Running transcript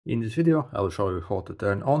In this video, I will show you how to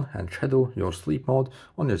turn on and schedule your sleep mode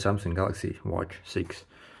on your Samsung Galaxy Watch 6.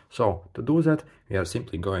 So, to do that, we are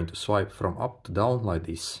simply going to swipe from up to down like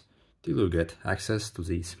this, till you get access to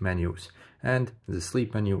these menus. And the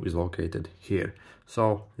sleep menu is located here.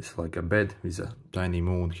 So, it's like a bed with a tiny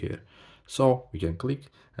moon here. So, we can click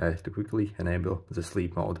to quickly enable the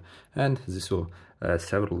sleep mode. And this will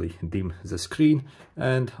severely dim the screen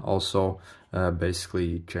and also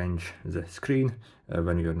basically change the screen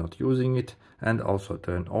when you're not using it, and also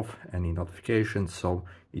turn off any notifications so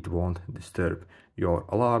it won't disturb. Your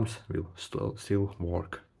alarms will still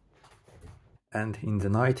work. And in the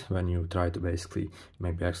night, when you try to basically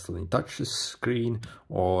maybe accidentally touch the screen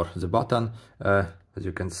or the button, as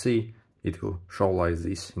you can see, it will show like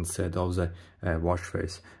this instead of the watch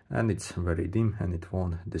face, and it's very dim and it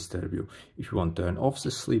won't disturb you. If you want to turn off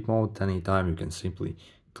the sleep mode anytime, you can simply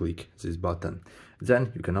click this button.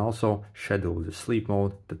 Then you can also schedule the sleep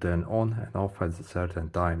mode to turn on and off at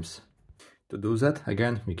certain times. To do that,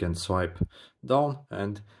 again, we can swipe down,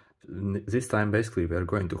 and this time basically we are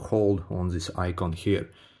going to hold on this icon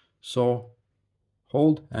here. So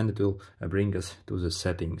hold, and it will bring us to the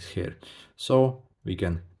settings here. So we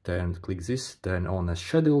can click this, turn on as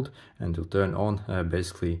scheduled, and will turn on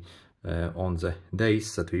basically on the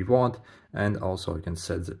days that we want, and also we can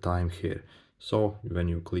set the time here. So when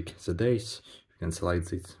you click the days, you can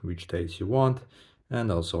select which days you want,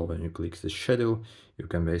 and also when you click the schedule, you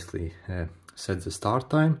can basically set the start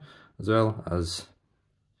time as well as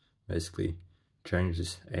basically change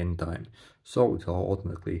this end time. So it will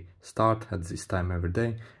automatically start at this time every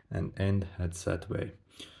day and end at that way.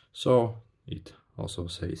 So it also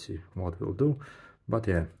says what we'll do. But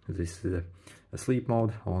yeah, this is a sleep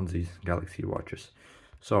mode on these Galaxy watches.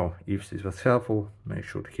 So if this was helpful, make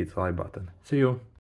sure to hit the like button. See you!